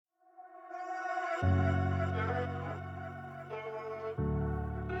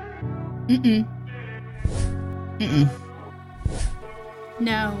Mm-mm. Mm-mm.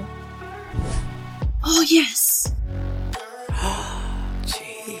 No. Oh, yes!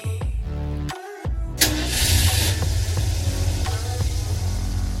 Gee.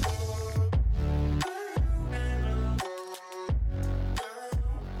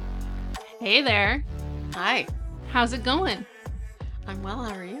 Hey there. Hi. How's it going? I'm well.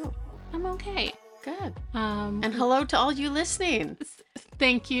 How are you? I'm okay. Good. And And hello to all you listening.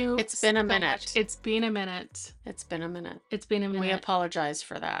 thank you. It's been a so minute. much. It's been a minute. It's been a minute. It's been a And minute. we apologize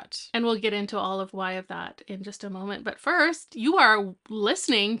for that. And we'll get into all of why of that in just a moment. But first, you are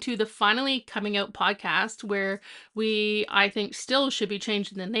listening to the Finally Coming Out podcast, where we, I think, still should be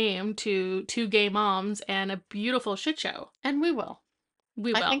changing the name to Two Gay Moms and a Beautiful Shit Show. And we will.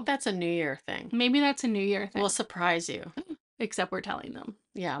 We will. I think that's a New Year thing. Maybe that's a New Year thing. We'll surprise you. Except we're telling them.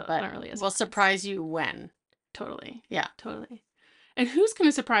 Yeah, So it's but not really a we'll surprise you when. Totally. Yeah. Totally. And who's going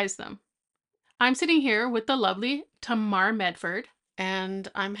to surprise them? I'm sitting here with the lovely Tamar Medford. And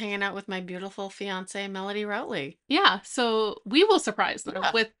I'm hanging out with my beautiful fiance, Melody Routley. Yeah, so we will surprise them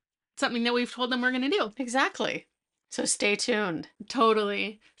Yeah. with something that we've told them we're going to do. Exactly. So stay tuned.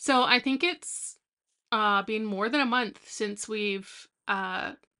 Totally. So I think it's been more than a month since we've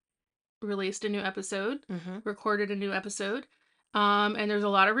released a new episode, recorded a new episode. And there's a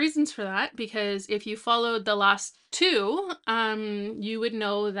lot of reasons for that, because if you followed the last two, you would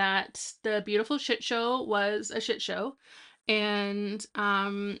know that the Beautiful Shit Show was a shit show. And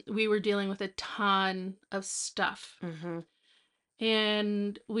we were dealing with a ton of stuff.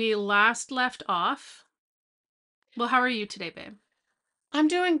 And we last left off. Well, how are you today, babe? I'm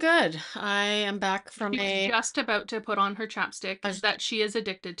doing good. I am back from She's just about to put on her chapstick that she is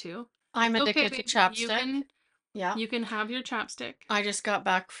addicted to. I'm It's addicted okay, to babe. chapstick. Yeah. You can have your chapstick. I just got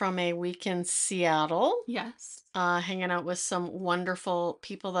back from a week in Seattle, Yes. hanging out with some wonderful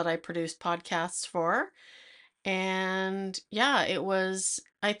people that I produced podcasts for. And yeah, it was,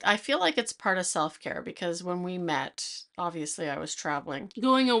 I feel like it's part of self-care because when we met, obviously I was traveling.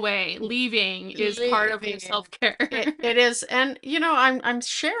 Going away, leaving is part of your Leaving. self-care. It is. And you know, I'm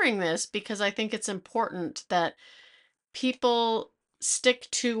sharing this because I think it's important that people stick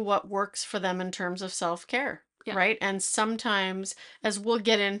to what works for them in terms of self-care. Yeah. Right. And sometimes, as we'll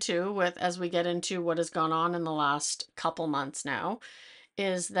get into as we get into what has gone on in the last couple months now,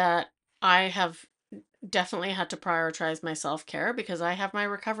 is that I have definitely had to prioritize my self-care because I have my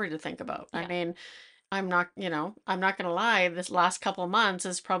recovery to think about. I Yeah. mean, I'm not going to lie, this last couple months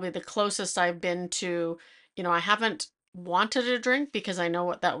is probably the closest I've been to, I haven't wanted a drink because I know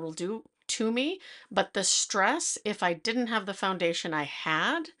what that will do to me, but the stress, if I didn't have the foundation I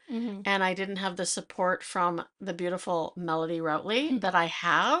had, and I didn't have the support from the beautiful Melody Routley that I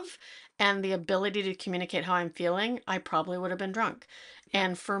have, and the ability to communicate how I'm feeling, I probably would have been drunk.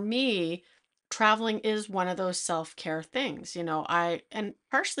 And for me, traveling is one of those self-care things, and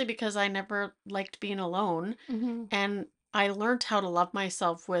partially because I never liked being alone, and I learned how to love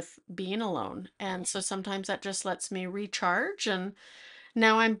myself with being alone. And so sometimes that just lets me recharge, and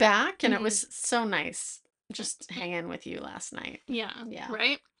now I'm back, and it was so nice just hanging with you last night. Yeah. Yeah.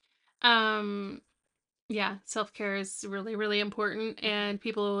 Right? Yeah, self-care is really, really important, and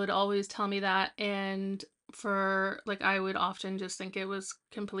people would always tell me that, and I would often just think it was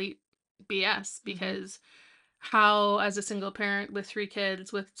complete BS, because how, as a single parent with 3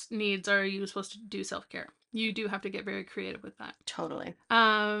 kids with needs, are you supposed to do self-care? You do have to get very creative with that. Totally.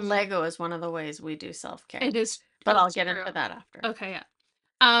 Lego is one of the ways we do self-care. It is. But I'll get into that after. Okay, yeah.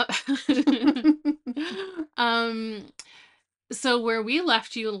 So where we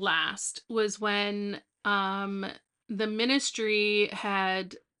left you last was when the ministry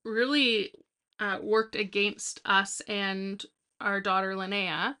had really worked against us and our daughter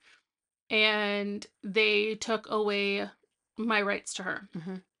Linnea, and they took away my rights to her.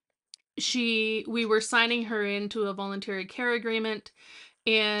 We were signing her into a voluntary care agreement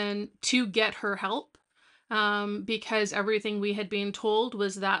and to get her help, because everything we had been told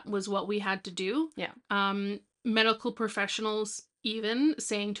was that was what we had to do. Yeah. Medical professionals even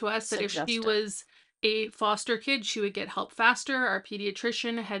saying to us that if she was a foster kid, she would get help faster. Our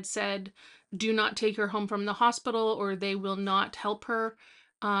pediatrician had said, do not take her home from the hospital or they will not help her.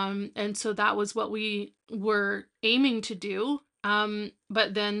 And so that was what we were aiming to do.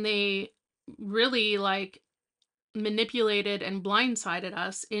 But then they really manipulated and blindsided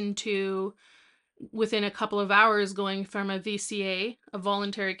us into, within a couple of hours, going from a VCA, a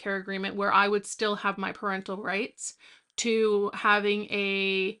voluntary care agreement, where I would still have my parental rights, to having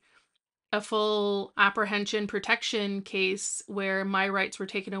a a full apprehension protection case where my rights were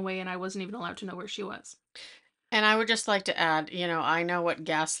taken away and I wasn't even allowed to know where she was. And I would just like to add, I know what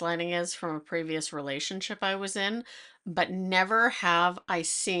gaslighting is from a previous relationship I was in, but never have I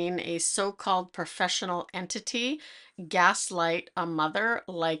seen a so-called professional entity gaslight a mother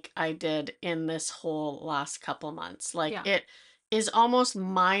like I did in this whole last couple months. Like, Yeah. it is almost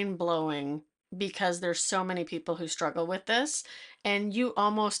mind-blowing because there's so many people who struggle with this, and you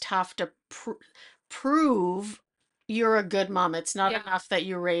almost have to prove you're a good mom. It's not Yeah. enough that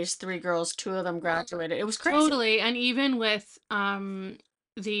you raised 3 girls, 2 of them graduated. It was crazy. Totally. And even with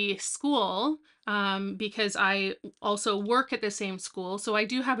the school, because I also work at the same school, so I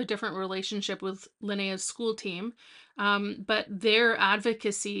do have a different relationship with Linnea's school team. But their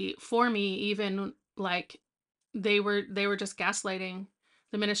advocacy for me, even like they were just gaslighting.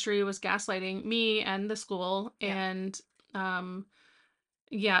 The ministry was gaslighting me and the school, Yeah. and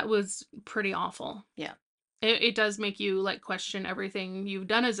yeah, it was pretty awful. Yeah. It does make you like question everything you've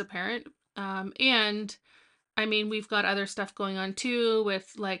done as a parent. And I mean, we've got other stuff going on too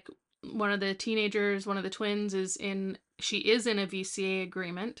with like one of the teenagers, one of the twins she is in a VCA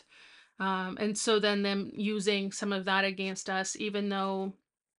agreement. And so then them using some of that against us, even though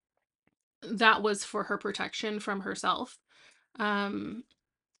that was for her protection from herself. Um,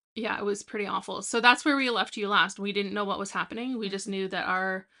 yeah, it was pretty awful. So that's where we left you last. We didn't know what was happening. We just knew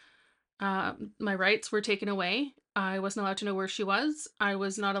that my rights were taken away. I wasn't allowed to know where she was. I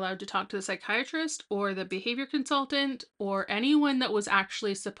was not allowed to talk to the psychiatrist or the behavior consultant or anyone that was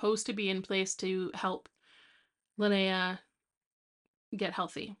actually supposed to be in place to help Linnea get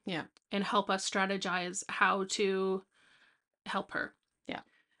healthy. Yeah. And help us strategize how to help her. Yeah.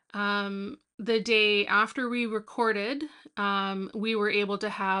 The day after we recorded, we were able to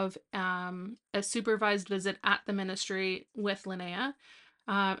have a supervised visit at the ministry with Linnea.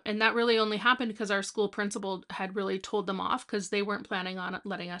 And that really only happened because our school principal had really told them off because they weren't planning on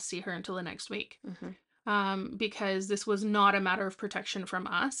letting us see her until the next week. Because this was not a matter of protection from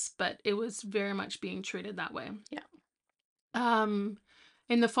us, but it was very much being treated that way. Yeah.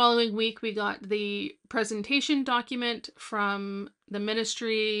 In the following week, we got the presentation document from the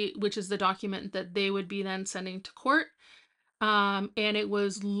ministry, which is the document that they would be then sending to court. And it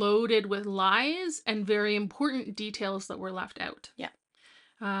was loaded with lies and very important details that were left out. Yeah.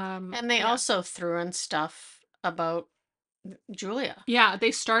 And they also threw in stuff about Julia. Yeah,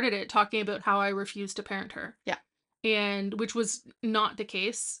 they started it talking about how I refused to parent her. Yeah. And which was not the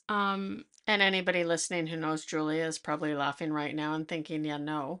case. And anybody listening who knows Julia is probably laughing right now and thinking, yeah,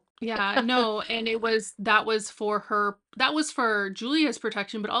 no. Yeah, no, and that was for Julia's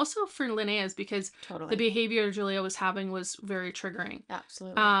protection, but also for Linnea's, because Totally. the behavior Julia was having was very triggering.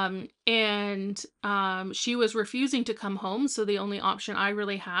 Absolutely. And she was refusing to come home, so the only option I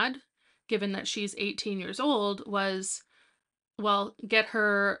really had, given that she's 18 years old, was, well, get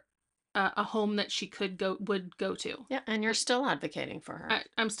her a home that she would go to. Yeah, and you're still advocating for her.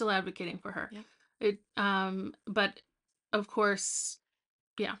 I'm still advocating for her. Yeah. But of course,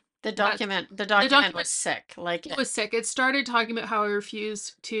 yeah. The document was sick. Like, it was sick. It started talking about how I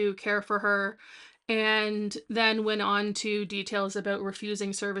refused to care for her, and then went on to details about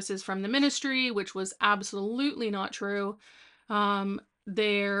refusing services from the ministry, which was absolutely not true.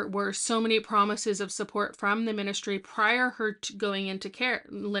 There were so many promises of support from the ministry prior her to going into care,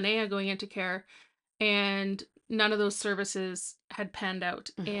 Linnea going into care, and none of those services had panned out.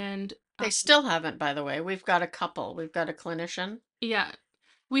 And they still haven't, by the way. We've got a couple. We've got a clinician. Yeah.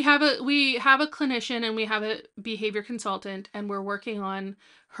 We have a clinician and we have a behavior consultant, and we're working on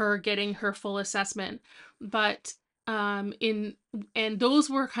her getting her full assessment. But and those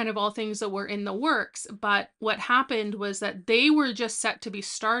were kind of all things that were in the works, but what happened was that they were just set to be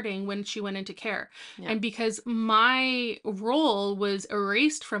starting when she went into care. Yeah. And because my role was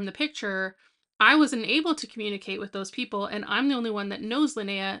erased from the picture, I wasn't able to communicate with those people, and I'm the only one that knows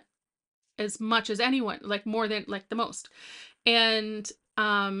Linnea as much as anyone, like more than like the most. And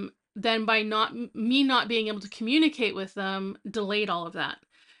then by not being able to communicate with them delayed all of that.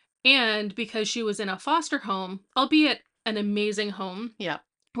 And because she was in a foster home, albeit an amazing home, yeah,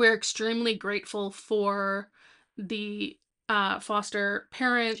 we're extremely grateful for the foster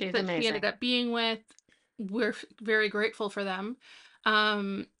parent She's that amazing. she ended up being with. We're very grateful for them,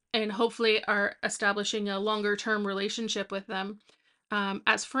 and hopefully are establishing a longer term relationship with them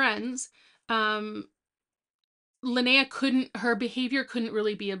as friends. Linnea her behavior couldn't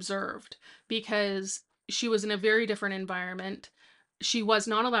really be observed because she was in a very different environment. She was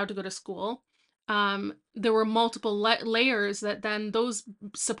not allowed to go to school. There were multiple layers that then those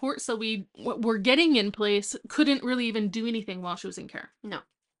supports that we were getting in place couldn't really even do anything while she was in care. No.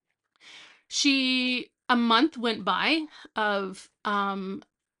 A month went by of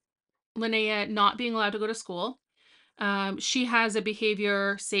Linnea not being allowed to go to school. She has a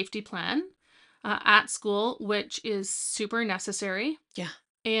behavior safety plan at school, which is super necessary. Yeah.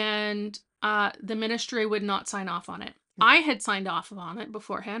 And the ministry would not sign off on it. Mm. I had signed off on it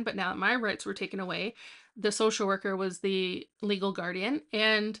beforehand, but now that my rights were taken away, the social worker was the legal guardian,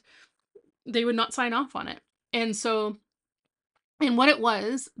 and they would not sign off on it. And so, and what it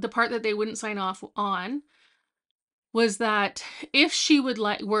was, the part that they wouldn't sign off on was that if she would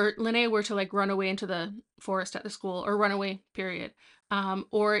Linnea were to like run away into the forest at the school, or run away, period,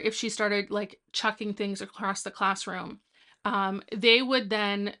 or if she started like chucking things across the classroom, they would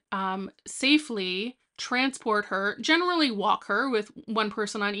then safely transport her, generally walk her with one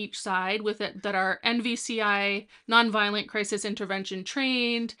person on each side with it that are NVCI, nonviolent crisis intervention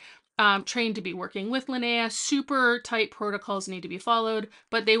trained, trained to be working with Linnea. Super tight protocols need to be followed,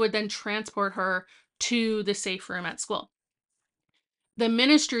 but they would then transport her to the safe room at school. The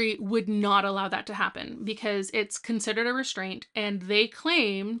ministry would not allow that to happen because it's considered a restraint, and they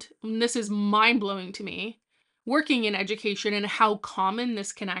claimed, and this is mind-blowing to me, working in education and how common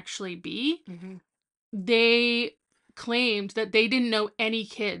this can actually be, they claimed that they didn't know any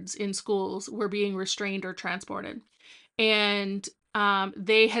kids in schools were being restrained or transported. And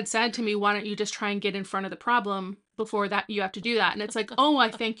they had said to me, why don't you just try and get in front of the problem before that you have to do that? And it's like, oh, I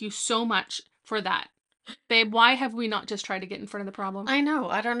thank you so much for that. Babe, why have we not just tried to get in front of the problem? I know.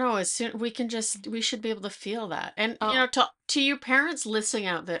 I don't know. As soon we should be able to feel that. And Oh. you know, to you parents listening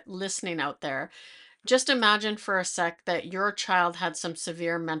out there, just imagine for a sec that your child had some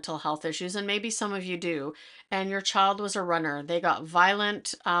severe mental health issues, and maybe some of you do, and your child was a runner. They got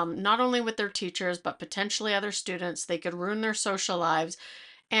violent, not only with their teachers, but potentially other students. They could ruin their social lives.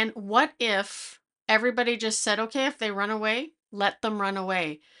 And what if everybody just said, okay, if they run away, let them run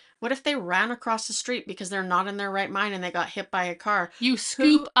away? What if they ran across the street because they're not in their right mind and they got hit by a car? You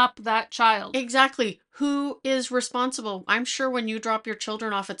scoop up that child. Exactly. Who is responsible? I'm sure when you drop your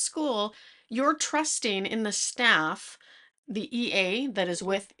children off at school, you're trusting in the staff, the EA that is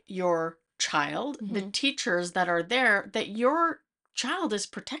with your child, the teachers that are there, that your child is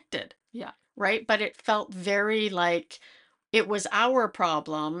protected. Yeah. Right? But it felt very like it was our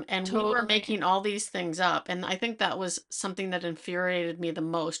problem, and we were Totally. making all these things up. And I think that was something that infuriated me the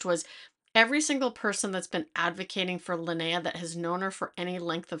most, was every single person that's been advocating for Linnea that has known her for any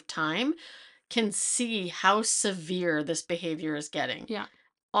length of time can see how severe this behavior is getting. Yeah.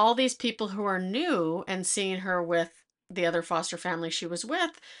 All these people who are new and seeing her with the other foster family she was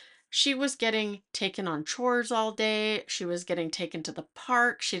with, she was getting taken on chores all day. She was getting taken to the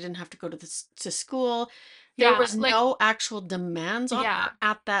park. She didn't have to go to school. There Yeah, was like, no actual demands on Yeah. her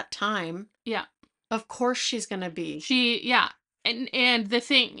at that time. Yeah. Of course she's going to be. Yeah. And the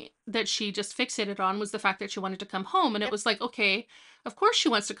thing that she just fixated on was the fact that she wanted to come home. And it Yep. was like, okay, of course she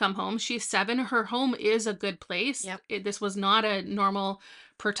wants to come home. She's 7. Her home is a good place. Yep. This was not a normal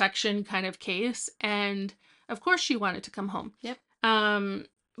protection kind of case. And of course she wanted to come home. Yep.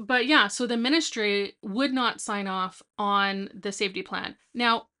 But yeah, so the ministry would not sign off on the safety plan.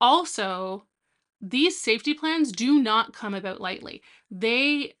 Now, also, these safety plans do not come about lightly.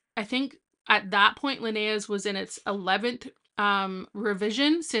 I think at that point, Linnea's was in its 11th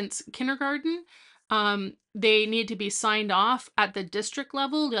revision since kindergarten. They need to be signed off at the district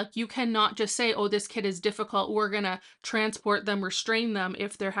level. Like, you cannot just say, oh, this kid is difficult, we're going to transport them, restrain them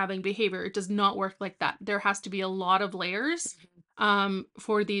if they're having behavior. It does not work like that. There has to be a lot of layers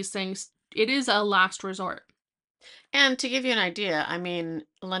for these things. It is a last resort. And to give you an idea, I mean,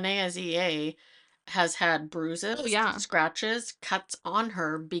 Linnea's EA has had bruises, Oh, yeah. scratches, cuts on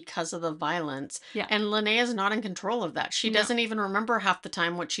her because of the violence. Yeah. And Linnea's not in control of that. She No. doesn't even remember half the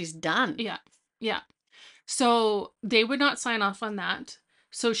time what she's done. Yeah. Yeah. So they would not sign off on that.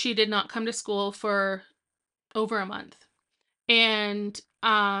 So she did not come to school for over a month. And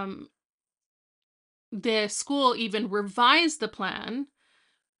the school even revised the plan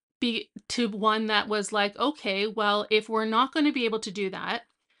to one that was like, okay, well, if we're not going to be able to do that,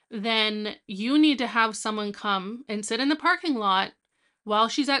 then you need to have someone come and sit in the parking lot while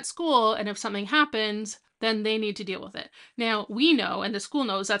she's at school, and if something happens, then they need to deal with it. Now, we know, and the school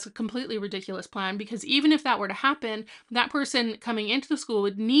knows, that's a completely ridiculous plan, because even if that were to happen, that person coming into the school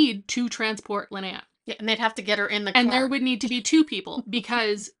would need to transport Linnea. Yeah, and they'd have to get her in the car. And there would need to be 2 people,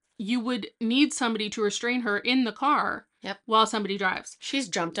 because you would need somebody to restrain her in the car. Yep. While somebody drives. She's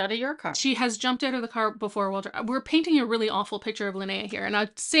jumped out of your car. She has jumped out of the car before. We're painting a really awful picture of Linnea here, and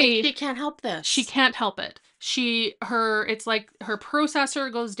I'd say she can't help this. She can't help it. It's like her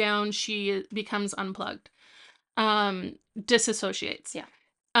processor goes down. She becomes unplugged, disassociates. Yeah.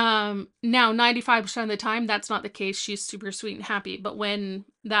 Now 95% of the time that's not the case. She's super sweet and happy, but when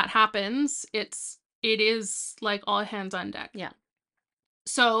that happens, it is like all hands on deck. Yeah.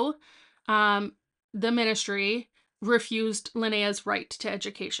 So, the ministry refused Linnea's right to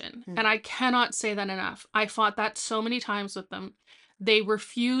education. And I cannot say that enough. I fought that so many times with them. They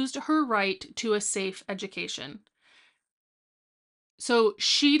refused her right to a safe education. So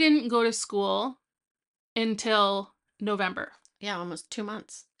she didn't go to school until November. Yeah, almost 2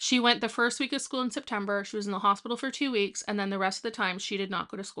 months. She went the first week of school in September. She was in the hospital for 2 weeks, and then the rest of the time she did not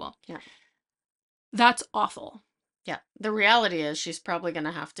go to school. Yeah. That's awful. Yeah. The reality is she's probably going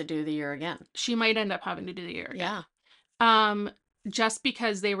to have to do the year again. She might end up having to do the year again. Yeah. Just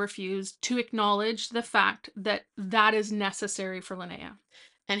because they refused to acknowledge the fact that that is necessary for Linnea.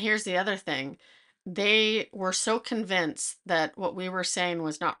 And here's the other thing. They were so convinced that what we were saying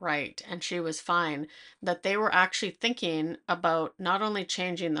was not right and she was fine, that they were actually thinking about not only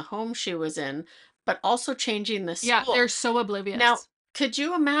changing the home she was in, but also changing the Yeah, school. they're so oblivious. Now, could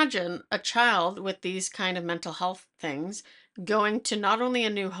you imagine a child with these kind of mental health things going to not only a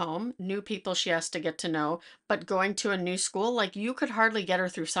new home, new people she has to get to know, but going to a new school? Like, you could hardly get her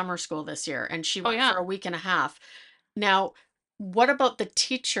through summer school this year, and she went yeah. for a week and a half. Now, what about the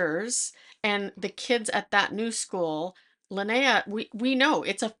teachers and the kids at that new school? Linnea, we know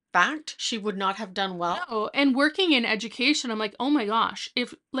it's a fact she would not have done well. No, and working in education, I'm like, oh my gosh,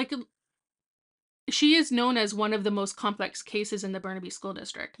 if like she is known as one of the most complex cases in the Burnaby School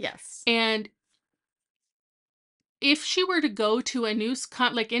District. Yes. And if she were to go to a new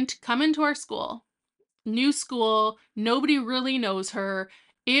come into our school, new school, nobody really knows her,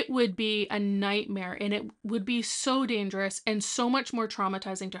 it would be a nightmare and it would be so dangerous and so much more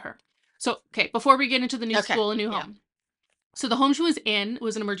traumatizing to her. So, okay, before we get into the new Okay. school and new Yeah. home. So the home she was in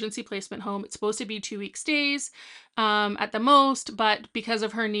was an emergency placement home. It's supposed to be 2-week stays at the most, but because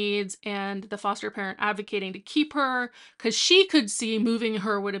of her needs and the foster parent advocating to keep her, because she could see moving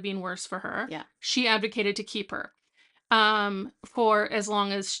her would have been worse for her. Yeah. She advocated to keep her for as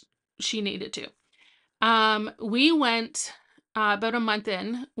long as she needed to. We went about a month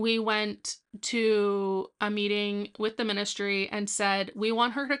in, we went to a meeting with the ministry and said, we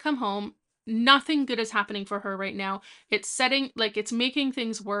want her to come home. Nothing good is happening for her right now. It's making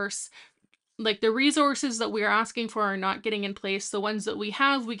things worse. Like the resources that we're asking for are not getting in place. The ones that we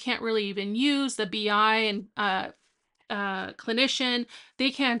have, we can't really even use. The BI and clinician,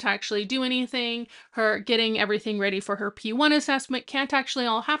 they can't actually do anything. Her getting everything ready for her P1 assessment can't actually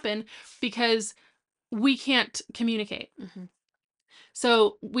all happen because we can't communicate.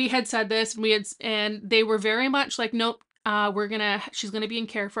 So we had said this, and they were very much like, nope, she's gonna be in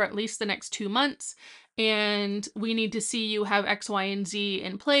care for at least the next 2 months, and we need to see you have X, Y, and Z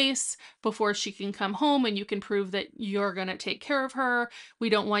in place before she can come home, and you can prove that you're gonna take care of her. We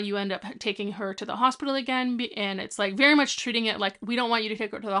don't want you end up taking her to the hospital again, and it's like very much treating it like we don't want you to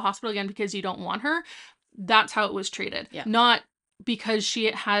take her to the hospital again because you don't want her. That's how it was treated, not because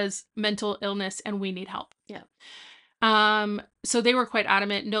she has mental illness and we need help. Yeah. So they were quite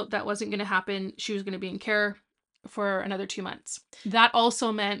adamant, nope, that wasn't going to happen. She was going to be in care for another 2 months. That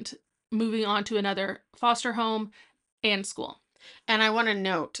also meant moving on to another foster home and school. And I want to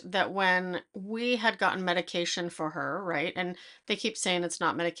note that when we had gotten medication for her, right? And they keep saying it's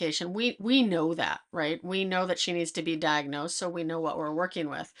not medication. We know that, right? We know that she needs to be diagnosed, so we know what we're working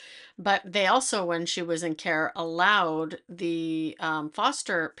with. But they also, when she was in care, allowed the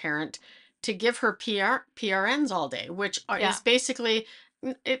foster parent to give her PRNs all day, which is basically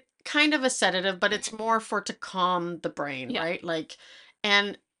it kind of a sedative, but it's more for to calm the brain, right? Like,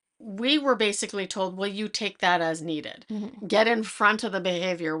 and we were basically told, well, you take that as needed. Get in front of the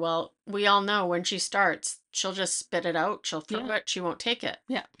behavior. Well, we all know when she starts, she'll just spit it out. She'll throw it. She won't take it.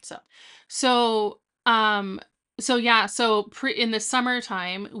 Yeah. So in the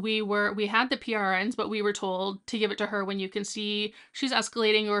summertime, we had the PRNs, but we were told to give it to her when you can see she's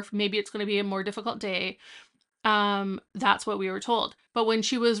escalating or if maybe it's going to be a more difficult day. That's what we were told. But when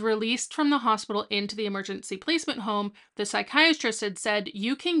she was released from the hospital into the emergency placement home, the psychiatrist had said,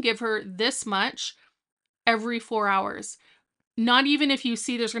 you can give her this much every 4 hours. Not even if you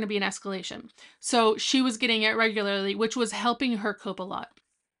see there's going to be an escalation. So she was getting it regularly, which was helping her cope a lot.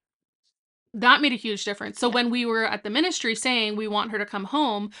 That made a huge difference. So when we were at the ministry saying we want her to come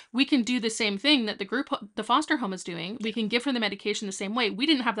home, we can do the same thing that the foster home is doing. We can give her the medication the same way. We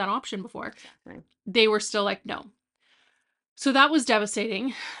didn't have that option before. Right. They were still like, no. So that was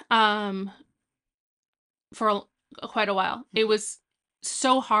devastating for quite a while. It was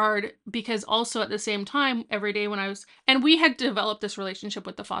so hard because also at the same time, every day when and we had developed this relationship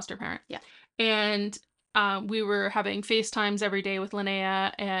with the foster parent. Yeah. And we were having FaceTimes every day with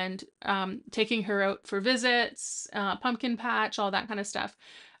Linnea and taking her out for visits, pumpkin patch, all that kind of stuff.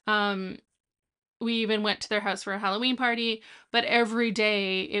 We even went to their house for a Halloween party, but every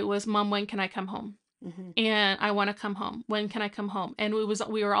day it was, Mom, when can I come home? And I want to come home. When can I come home? And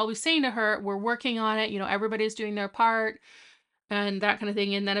we were always saying to her, we're working on it. Everybody's doing their part and that kind of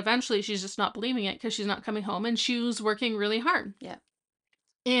thing. And then eventually she's just not believing it because she's not coming home, and she was working really hard. Yeah.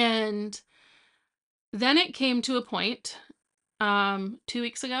 And then it came to a point 2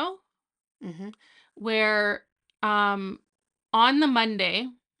 weeks ago where on the Monday,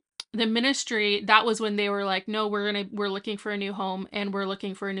 the ministry, that was when they were like, no, we're looking for a new home and we're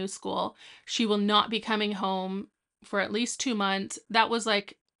looking for a new school. She will not be coming home for at least 2 months. That was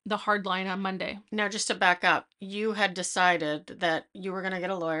like the hard line on Monday. Now, just to back up, you had decided that you were going to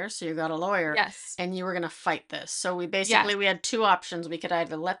get a lawyer, so you got a lawyer. Yes. And you were going to fight this. So we had two options. We could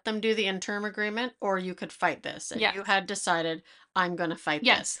either let them do the interim agreement, or you could fight this. And you had decided, I'm going to fight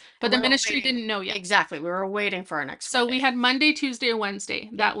this. But the ministry didn't know yet. Exactly. We were waiting for our next So we had Monday, Tuesday, and Wednesday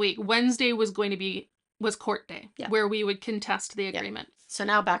that week. Wednesday was court day, where we would contest the agreement. So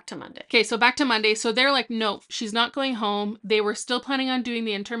now back to Monday. Okay, so back to Monday. So they're like, no, she's not going home. They were still planning on doing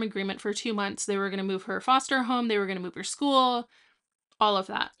the interim agreement for 2 months. They were going to move her foster home. They were going to move her school, all of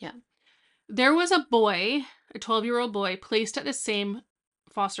that. Yeah. There was a boy, a 12-year-old boy, placed at the same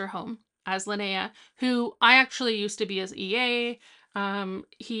foster home as Linnea, who I actually used to be his EA.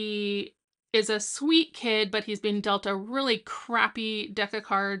 He is a sweet kid, but he's been dealt a really crappy deck of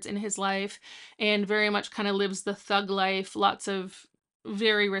cards in his life and very much kind of lives the thug life, lots of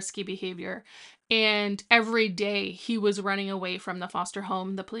very risky behavior. And every day he was running away from the foster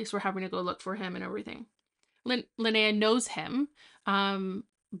home. The police were having to go look for him and everything. Linnea knows him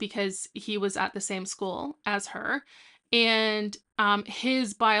because he was at the same school as her. And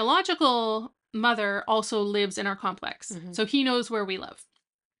his biological mother also lives in our complex. So he knows where we live.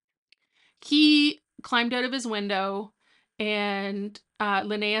 He climbed out of his window, and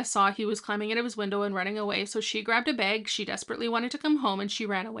Linnea saw he was climbing out of his window and running away. So she grabbed a bag. She desperately wanted to come home, and she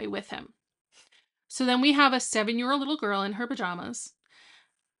ran away with him. So then we have a 7-year-old little girl in her pajamas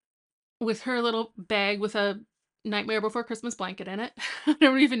with her little bag with a Nightmare Before Christmas blanket in it. I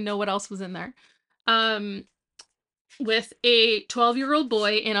don't even know what else was in there. With a 12-year-old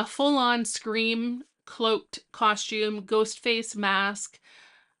boy in a full-on Scream cloaked costume, ghost face mask.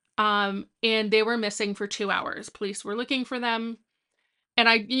 And they were missing for 2 hours. Police were looking for them.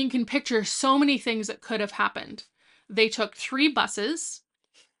 And you can picture so many things that could have happened. They took 3 buses.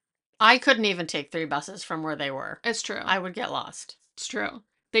 I couldn't even take 3 buses from where they were. It's true. I would get lost. It's true.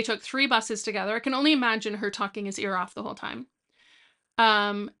 They took 3 buses together. I can only imagine her talking his ear off the whole time.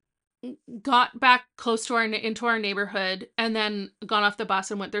 Got back close to into our neighborhood, and then got off the bus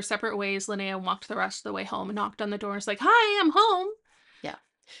and went their separate ways. Linnea walked the rest of the way home and knocked on the door. It's like, hi, I'm home. Yeah.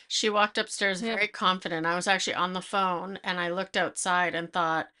 She walked upstairs very confident. I was actually on the phone, and I looked outside and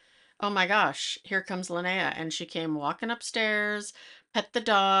thought, oh my gosh, here comes Linnea. And she came walking upstairs, pet the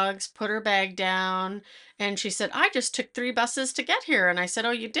dogs, put her bag down, and she said, I just took 3 buses to get here. And I said,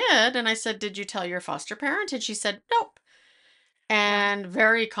 oh, you did? And I said, did you tell your foster parent? And she said, nope. And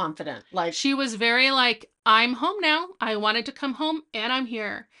very confident. Like, she was very like, I'm home now. I wanted to come home, and I'm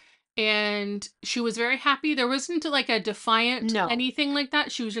here. And she was very happy. There wasn't like a defiant anything like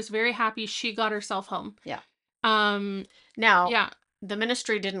that. She was just very happy she got herself home. Yeah. Now, the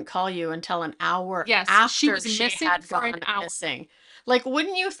ministry didn't call you until an hour after she was missing had gone missing. Like,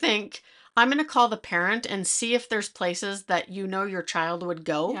 wouldn't you think, I'm going to call the parent and see if there's places that your child would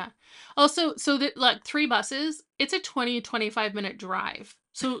go? Yeah. Also, so that like 3 buses, it's a 20-25 minute drive.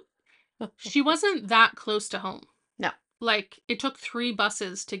 So she wasn't that close to home. No. Like, it took 3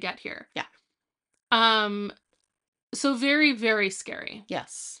 buses to get here. Yeah. So very, very scary.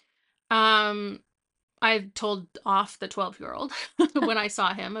 Yes. I told off the 12-year-old when I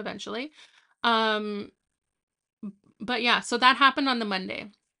saw him eventually. But yeah, so that happened on the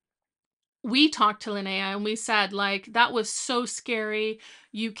Monday. We talked to Linnea and we said, like, that was so scary.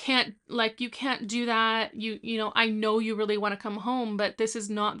 You can't do that. I know you really want to come home, but this is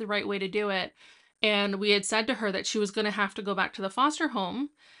not the right way to do it. And we had said to her that she was going to have to go back to the foster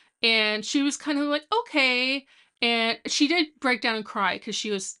home. And she was kind of like, okay. And she did break down and cry because she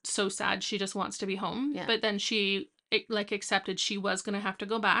was so sad. She just wants to be home. Yeah. But then she accepted she was going to have to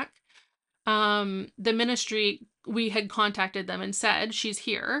go back. The ministry, we had contacted them and said she's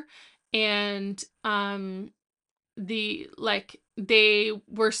here. And they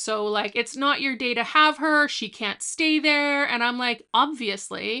were so like, it's not your day to have her. She can't stay there. And I'm like,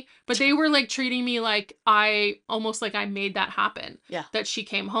 obviously. But they were like treating me like I made that happen. Yeah. That she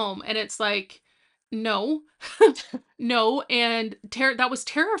came home. And it's like, no. No, and that was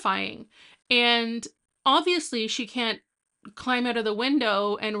terrifying. And obviously she can't climb out of the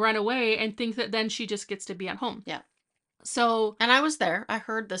window and run away and think that then she just gets to be at home. Yeah. So, And I was there. I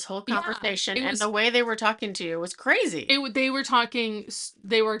heard this whole yeah, conversation, it and was the way they were talking to you was crazy. they were talking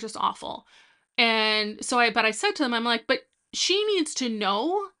they were just awful. And so I said to them, I'm like, but she needs to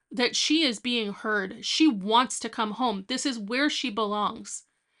know that she is being heard. She wants to come home. This is where she belongs.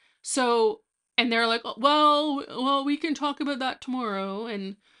 So, and they're like, "Oh, well, we can talk about that tomorrow."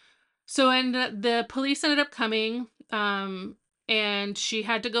 And so, and the police ended up coming, and she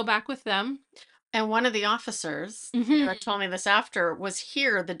had to go back with them. And one of the officers, you Hmm. had told me this after, was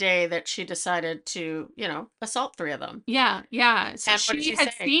here the day that she decided to, assault three of them. Yeah, yeah. So And what did she she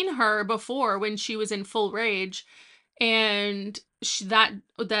had say? seen her before when she was in full rage, and that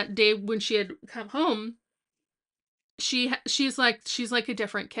day when she had come home, she's like a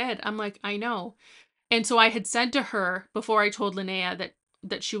different kid. I'm like, I know. And so I had said to her before I told Linnea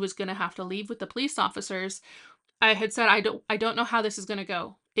that she was going to have to leave with the police officers. I had said, I don't know how this is going to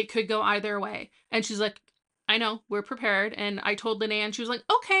go. It could go either way. And she's like, I know, we're prepared. And I told Linnea, and she was like,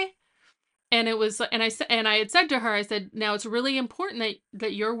 okay. And it was, and I had said to her, I said, now it's really important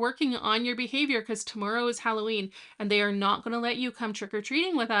that you're working on your behavior, because tomorrow is Halloween, and they are not going to let you come trick or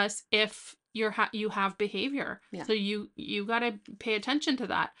treating with us if you have behavior. Yeah. So you got to pay attention to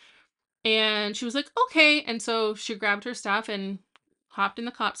that. And she was like, okay. And so she grabbed her stuff and hopped in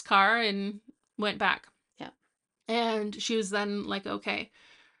the cop's car and went back. Yeah. And she was then like, okay.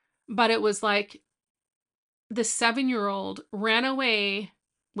 But it was like the 7-year-old ran away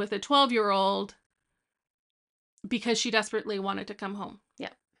with a 12-year-old because she desperately wanted to come home.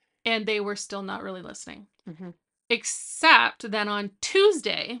 Yeah. And they were still not really listening. Mm-hmm. Except then on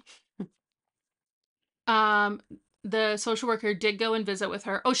Tuesday, the social worker did go and visit with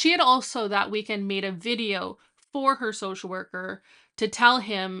her. Oh, she had also that weekend made a video for her social worker to tell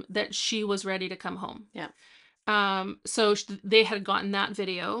him that she was ready to come home. Yeah. So they had gotten that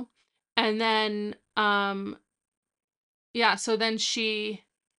video. And then, yeah, so then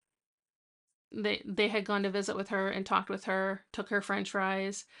they had gone to visit with her and talked with her, took her French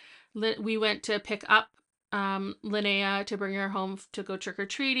fries. We went to pick up Linnea to bring her home to go trick or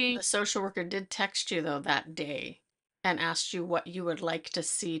treating. The social worker did text you, though, that day and asked you what you would like to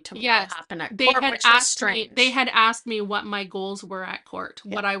see tomorrow Yes, happen at they court, had which was asked me. They strange. had asked me what my goals were at court,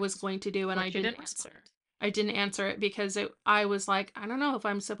 Yeah. what I was going to do, and Which I you didn't didn't answer. answer. I didn't answer it because I was like, I don't know if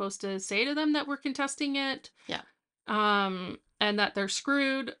I'm supposed to say to them that we're contesting it, Yeah. and that they're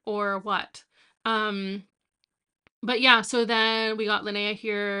screwed or what. But yeah, so then we got Linnea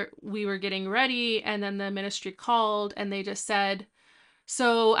here. We were getting ready, and then the ministry called, and they just said,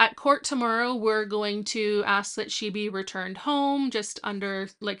 so at court tomorrow, we're going to ask that she be returned home just under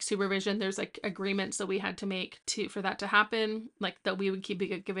like supervision. There's like agreements that we had to make for that to happen, like that we would keep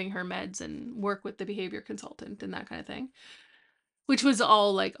giving her meds and work with the behavior consultant and that kind of thing, which was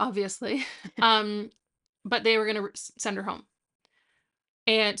all like obviously. But they were going to send her home.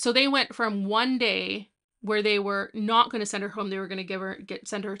 And so they went from one day where they were not going to send her home. They were going to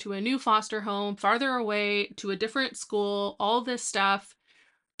send her to a new foster home farther away, to a different school, all this stuff,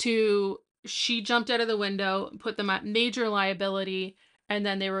 to she jumped out of the window, put them at major liability, and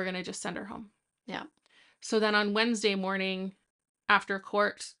then they were going to just send her home. Yeah. So then on Wednesday morning after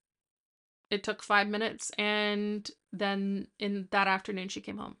court, it took 5 minutes, and then in that afternoon she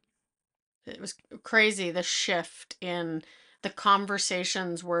came home. It was crazy. The shift in the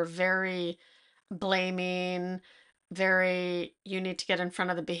conversations were very blaming, very, you need to get in front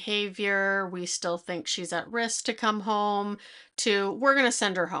of the behavior. We still think she's at risk to come home, to we're going to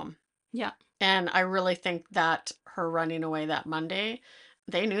send her home. Yeah. And I really think that her running away that Monday,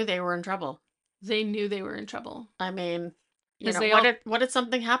 they knew they were in trouble. They knew they were in trouble. I mean, 'Cause they all- what did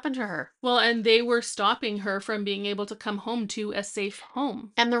something happen to her? Well, and they were stopping her from being able to come home to a safe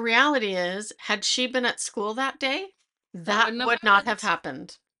home. And the reality is, had she been at school that day, that wouldn't have would not have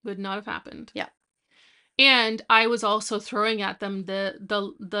happened. happened. Would not have happened. Yeah. And I was also throwing at them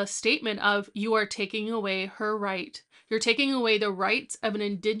the statement of, you are taking away her right. You're taking away the rights of an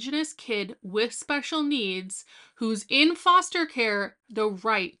Indigenous kid with special needs who's in foster care, the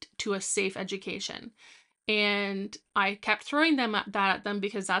right to a safe education. And I kept throwing that at them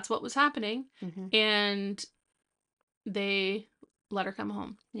because that's what was happening. Mm-hmm. And they let her come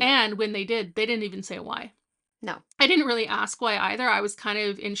home. Yeah. And when they did, they didn't even say why. No. I didn't really ask why either. I was kind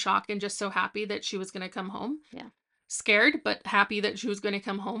of in shock and just so happy that she was going to come home. Yeah. Scared, but happy that she was going to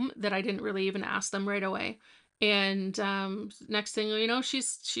come home, that I didn't really even ask them right away. And next thing you know, she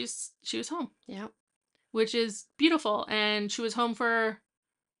was home. Yeah. Which is beautiful. And she was home for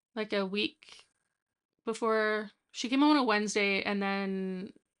like a week before she came home on a Wednesday, and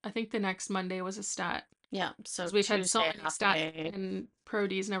then I think the next Monday was a stat. Yeah. So Because we've had so Tuesday, many half a stats day. and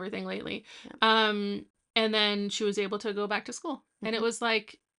prodies and everything lately. Yeah. And then she was able to go back to school. And it was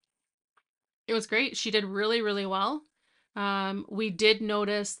like, it was great. She did really, really well. We did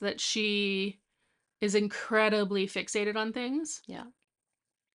notice that she is incredibly fixated on things. Yeah.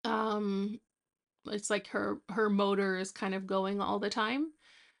 It's like her motor is kind of going all the time.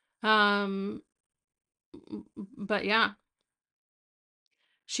 Um, but yeah,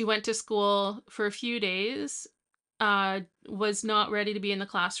 she went to school for a few days, was not ready to be in the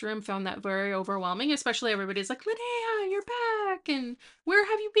classroom, found that very overwhelming, especially everybody's like, Linnea, you're back, and where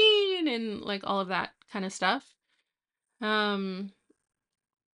have you been? And like all of that kind of stuff. Um,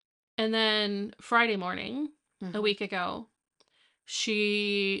 and then Friday morning, a week ago,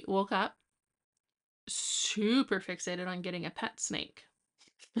 she woke up super fixated on getting a pet snake.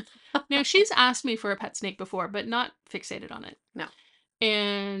 Now, she's asked me for a pet snake before, but not fixated on it. No.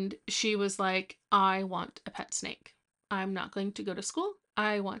 And she was like, I want a pet snake. I'm not going to go to school.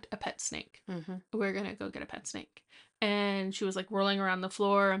 I want a pet snake. We're going to go get a pet snake. And she was like rolling around the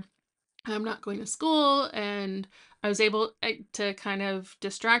floor. I'm not going to school. And I was able to kind of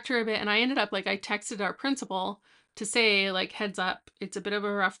distract her a bit. And I ended up like, I texted our principal to say, like, heads up, it's a bit of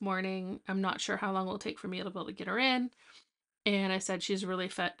a rough morning. I'm not sure how long it will take for me to be able to get her in. And I said she's really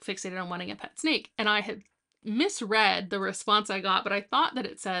fixated on wanting a pet snake. And I had misread the response I got, but I thought that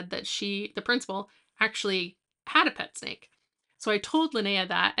it said that the principal, actually had a pet snake. So I told Linnea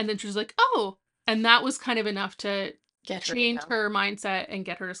that, and then she was like, oh, and that was kind of enough to change her mindset and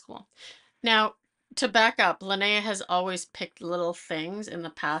get her to school. Now, to back up, Linnea has always picked little things in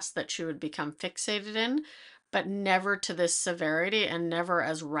the past that she would become fixated in, but never to this severity and never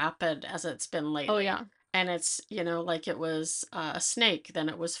as rapid as it's been lately. Oh, yeah. And it's, like it was a snake, then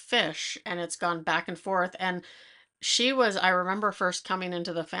it was fish, and it's gone back and forth. And I remember first coming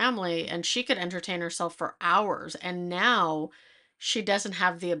into the family, and she could entertain herself for hours. And now she doesn't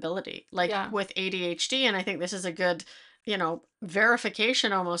have the ability, like with ADHD. And I think this is a good,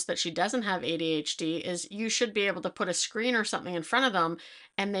 verification almost that she doesn't have ADHD is you should be able to put a screen or something in front of them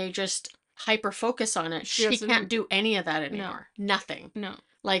and they just hyper focus on it. She can't do any of that anymore. No. Nothing. No.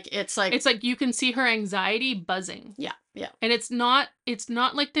 Like it's like you can see her anxiety buzzing. Yeah. And it's not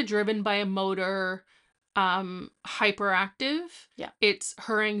like the driven by a motor hyperactive. Yeah. It's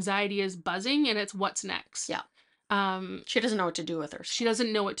her anxiety is buzzing and it's what's next. Yeah. She doesn't know what to do with herself. She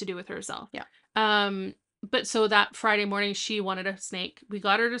doesn't know what to do with herself. Yeah. But so that Friday morning she wanted a snake. We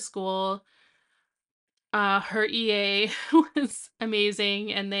got her to school. Her EA was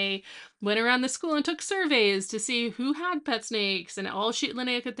amazing, and they went around the school and took surveys to see who had pet snakes, and all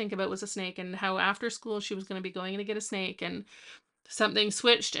Linnea could think about was a snake, and how after school she was going to be going to get a snake, and something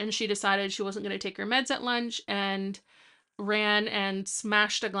switched, and she decided she wasn't going to take her meds at lunch, and ran and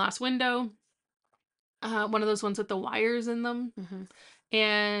smashed a glass window, one of those ones with the wires in them,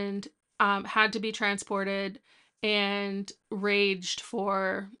 and had to be transported, and raged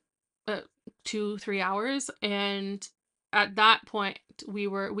for 2-3 hours. And at that point we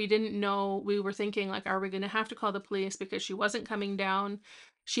didn't know, we were thinking like, are we going to have to call the police, because she wasn't coming down.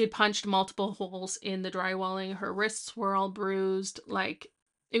 She had punched multiple holes in the drywalling, her wrists were all bruised, like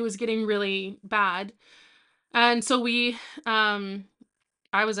it was getting really bad. And so I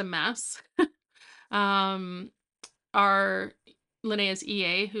was a mess. Our Linnea's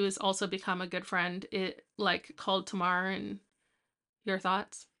EA, who has also become a good friend, it like called Tamar. And your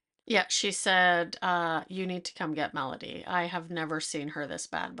thoughts? Yeah, she said, you need to come get Melody. I have never seen her this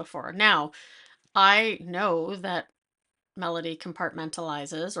bad before. Now, I know that Melody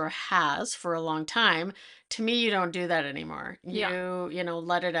compartmentalizes, or has for a long time. To me, you don't do that anymore.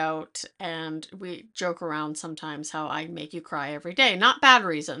 Let it out. And we joke around sometimes how I make you cry every day. Not bad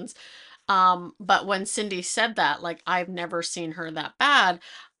reasons. But when Cindy said that, like, I've never seen her that bad,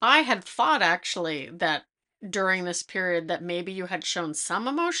 I had thought actually that during this period that maybe you had shown some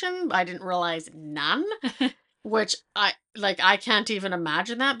emotion. I didn't realize none, which I can't even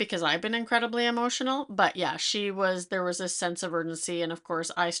imagine that because I've been incredibly emotional. But yeah, there was a sense of urgency. And of course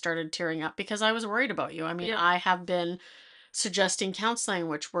I started tearing up because I was worried about you. I mean, I have been suggesting counseling,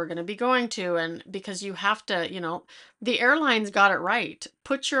 which we're going to be going to. And because you have to, the airlines got it right.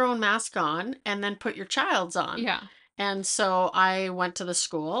 Put your own mask on and then put your child's on. Yeah. And so I went to the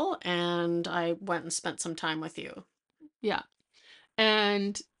school and I went and spent some time with you. Yeah.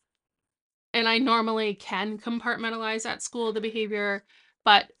 And I normally can compartmentalize at school the behavior,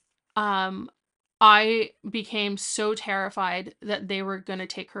 but I became so terrified that they were going to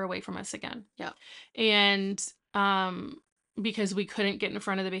take her away from us again. Yeah. And because we couldn't get in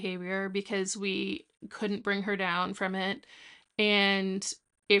front of the behavior, because we couldn't bring her down from it. And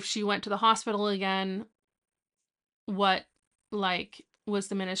if she went to the hospital again, what, like, was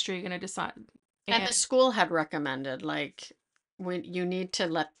the ministry going to decide? And the And school had recommended, like, you need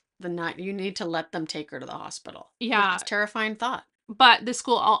to you need to let them take her to the hospital, which yeah, is terrifying thought. but the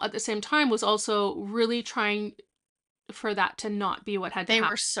school all at the same time was also really trying for that to not be what had to They were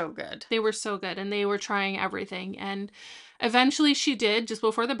happen. so good. They were so good, and they were trying everything. And eventually she did, just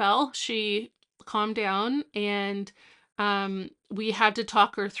before the bell, she calmed down, and we had to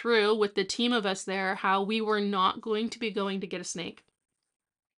talk her through with the team of us there how we were not going to be going to get a snake.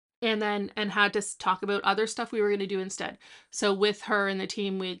 And had to talk about other stuff we were going to do instead. So with her and the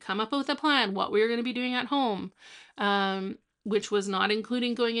team, we'd come up with a plan, what we were going to be doing at home, which was not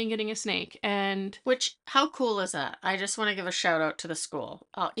including going and getting a snake. And Which, how cool is that? I just want to give a shout out to the school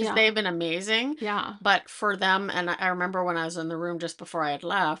because yeah, they've been amazing. yeah, But for them, and I remember when I was in the room just before I had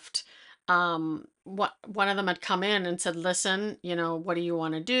left, one of them had come in and said, "Listen, what do you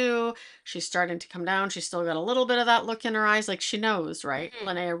want to do?" She's starting to come down. She's still got a little bit of that look in her eyes, like she knows, right, mhm,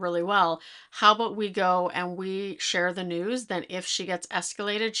 Linnea, really well. How about we go and we share the news? Then, if she gets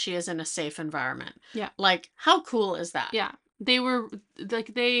escalated, she is in a safe environment. yeah, Like, how cool is that? yeah. They were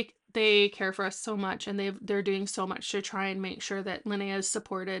like they care for us so much, and they're doing so much to try and make sure that Linnea is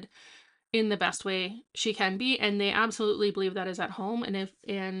supported in the best way she can be, and they absolutely believe that is at home.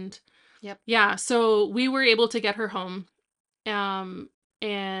 And Yep. yeah, so we were able to get her home. And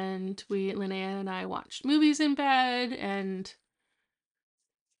Linnea and I watched movies in bed, and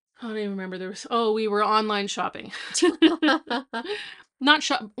I don't even remember we were online shopping. Not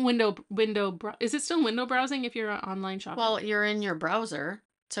shop is it still window browsing if you're online shopping? Well, you're in your browser,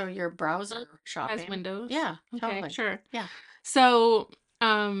 so your browser Has shopping. windows. Yeah, Okay, totally. sure. Yeah. So,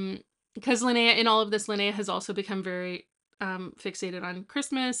 because Linnea, in all of this, Linnea has also become very fixated on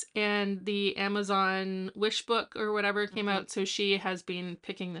Christmas, and the Amazon Wish book or whatever came Mhm. out, so she has been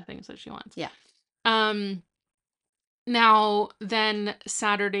picking the things that she wants. Yeah. Um, Now then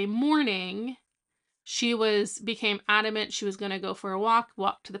Saturday morning, she became adamant she was going to go for a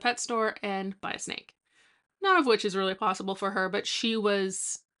walk to the pet store and buy a snake. None of which is really possible for her, but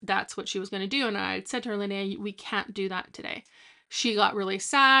that's what she was going to do. And I said to her, Linnea, we can't do that today. She got really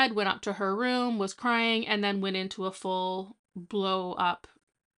sad, went up to her room, was crying, and then went into a full blow up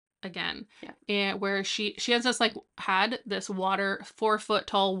again. Yeah. And where she has this had this 4 foot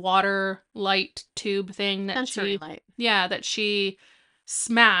tall water light tube thing Sensory light. that she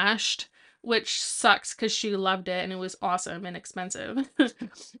smashed, which sucks because she loved it and it was awesome and expensive.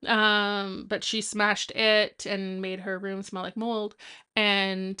 But she smashed it and made her room smell like mold,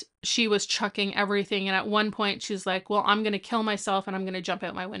 and she was chucking everything. And at one point she's like, well, I'm gonna kill myself and I'm gonna jump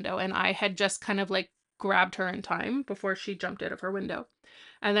out my window. And I had just kind of grabbed her in time before she jumped out of her window.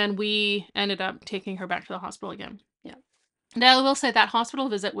 And then we ended up taking her back to the hospital again. Yeah. Now, I will say that hospital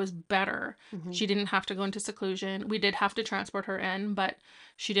visit was better. Mhm. She didn't have to go into seclusion. We did have to transport her in, but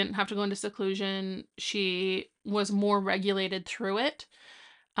she didn't have to go into seclusion. She was more regulated through it.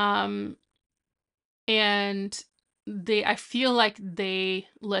 Um, and I feel like they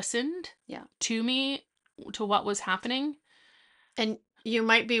listened Yeah. to me, to what was happening. And you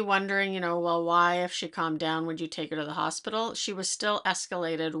might be wondering, well, why, if she calmed down, would you take her to the hospital? She was still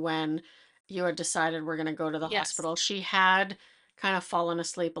escalated when you had decided we're going to go to the Yes. hospital. She had kind of fallen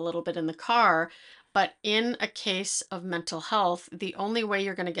asleep a little bit in the car. But in a case of mental health, the only way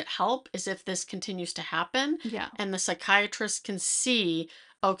you're going to get help is if this continues to happen Yeah. and the psychiatrist can see,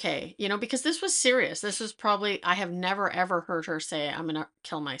 okay, because this was serious. This was probably, I have never ever heard her say, I'm going to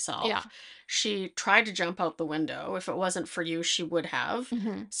kill myself. Yeah. She tried to jump out the window. If it wasn't for you, she would have.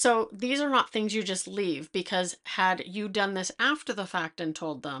 Mhm. So these are not things you just leave, because had you done this after the fact and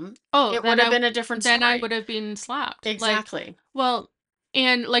told them, Oh, it then would have been a different then I story. would have been slapped. Exactly. Well,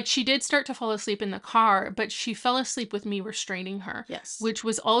 and she did start to fall asleep in the car, but she fell asleep with me restraining her, Yes. which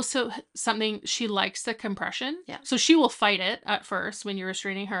was also something. She likes the compression. Yeah. So she will fight it at first when you're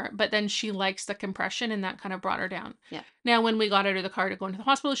restraining her, but then she likes the compression, and that kind of brought her down. Yeah. Now, when we got out of the car to go into the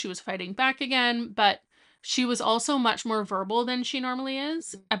hospital, she was fighting back again, but she was also much more verbal than she normally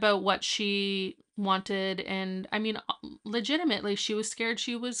is Mhm. about what she wanted. And I mean, legitimately, she was scared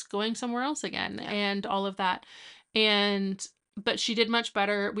she was going somewhere else again, Yeah. and all of that. But she did much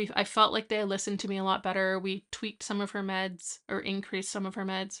better. I felt like they listened to me a lot better. We tweaked some of her meds, or increased some of her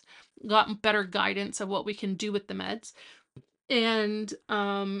meds, got better guidance of what we can do with the meds. And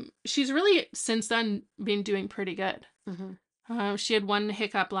she's really since then been doing pretty good. Mhm. She had one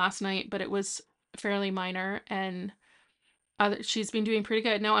hiccup last night, but it was fairly minor, and she's been doing pretty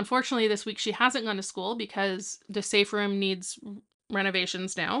good. Now, unfortunately, this week she hasn't gone to school because the safe room needs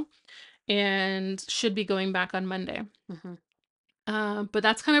renovations now and should be going back on Monday. But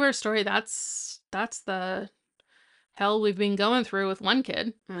that's kind of our story. That's the hell we've been going through with one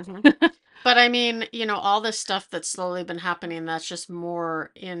kid. But I mean, all this stuff that's slowly been happening, that's just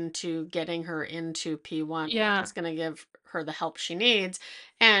more into getting her into P1. Yeah. It's going to give her the help she needs.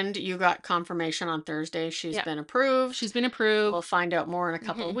 And you got confirmation on Thursday. She's Yep. been approved. She's been approved. We'll find out more in a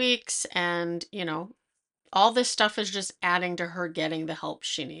couple of weeks. And, all this stuff is just adding to her getting the help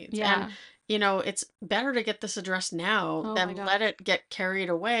she needs. Yeah. And, it's better to get this addressed now Oh my than God. let it get carried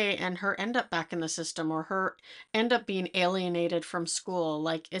away and her end up back in the system or her end up being alienated from school.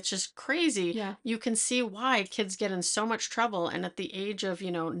 Like, it's just crazy. Yeah. You can see why kids get in so much trouble. And at the age of,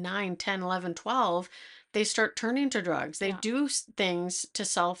 9, 10, 11, 12, they start turning to drugs. They Yeah. do things to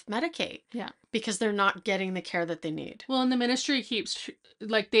self-medicate. Yeah. Because they're not getting the care that they need. Well, and the ministry keeps,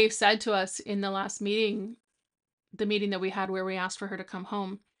 like they've said to us in the last meeting, the meeting that we had where we asked for her to come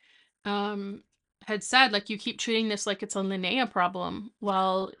home, had said, like, you keep treating this like it's a Linnea problem.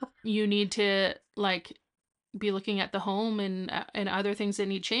 Well, you need to, like, be looking at the home and other things that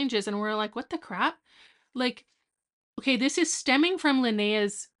need changes. And we're like, what the crap? Like, okay, this is stemming from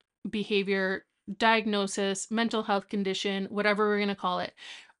Linnea's behavior, diagnosis, mental health condition, whatever we're going to call it.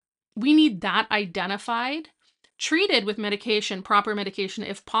 We need that identified, treated with medication, proper medication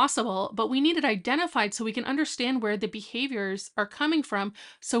if possible, but we need it identified so we can understand where the behaviors are coming from,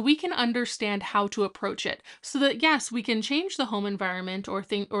 so we can understand how to approach it. So that, yes, we can change the home environment or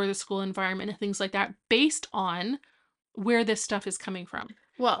the school environment and things like that based on where this stuff is coming from.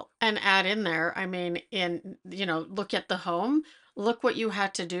 Well, and add in there, I mean, look at the home. Look what you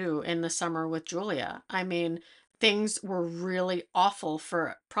had to do in the summer with Julia. I mean, things were really awful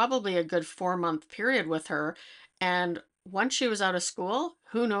for probably a good 4-month period with her. And once she was out of school,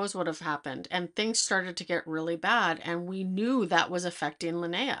 who knows what have happened? And things started to get really bad. And we knew that was affecting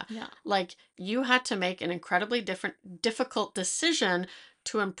Linnea. Yeah. Like, you had to make an incredibly difficult decision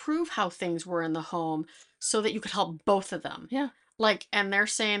to improve how things were in the home so that you could help both of them. Yeah. Like, and they're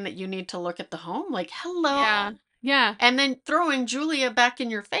saying that you need to look at the home. Like, hello. Yeah. Yeah. And then throwing Julia back in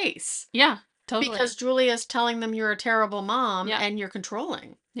your face. Yeah. Totally. Because Julia's telling them you're a terrible mom Yeah. and you're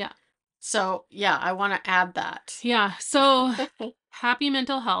controlling. Yeah. So, yeah, I want to add that. Yeah. So happy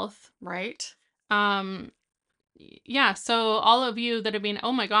mental health. Right? Yeah. So all of you that have been,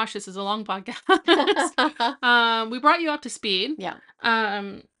 oh my gosh, this is a long podcast. We brought you up to speed. Yeah.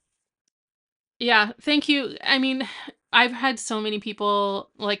 Yeah. Thank you. I mean, I've had so many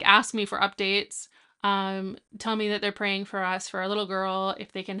people like ask me for updates, tell me that they're praying for us, for our little girl,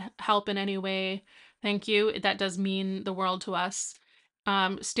 if they can help in any way. Thank you. That does mean the world to us.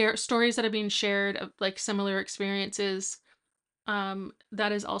 Stories that are being shared of like similar experiences,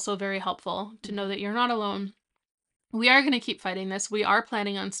 that is also very helpful to know that you're not alone. We are going to keep fighting this. We are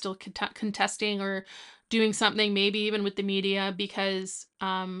planning on still contesting or doing something, maybe even with the media, because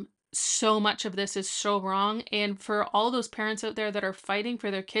so much of this is so wrong. And for all those parents out there that are fighting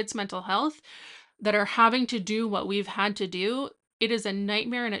for their kids' mental health, that are having to do what we've had to do, it is a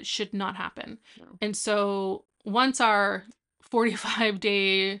nightmare and it should not happen. No. And so once our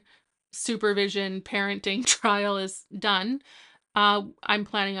 45-day supervision parenting trial is done, I'm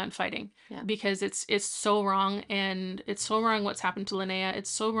planning on fighting. Yeah. Because it's so wrong, and it's so wrong what's happened to Linnea. It's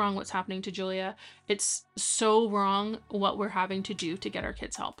so wrong what's happening to Julia. It's so wrong what we're having to do to get our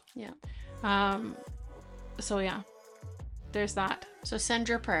kids help. Yeah. So yeah, there's that. So send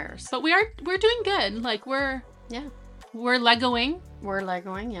your prayers. But we're doing good. Like we're Legoing. We're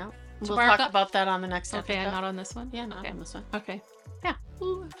Legoing, yeah. We'll Spark talk up. about that on the next Okay, episode. not on this one. Yeah, not okay. on this one. Okay. Yeah.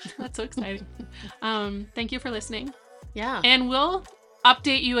 Ooh, that's so exciting. Thank you for listening. Yeah. And we'll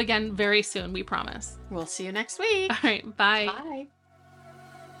update you again very soon, we promise. We'll see you next week. All right, bye. Bye.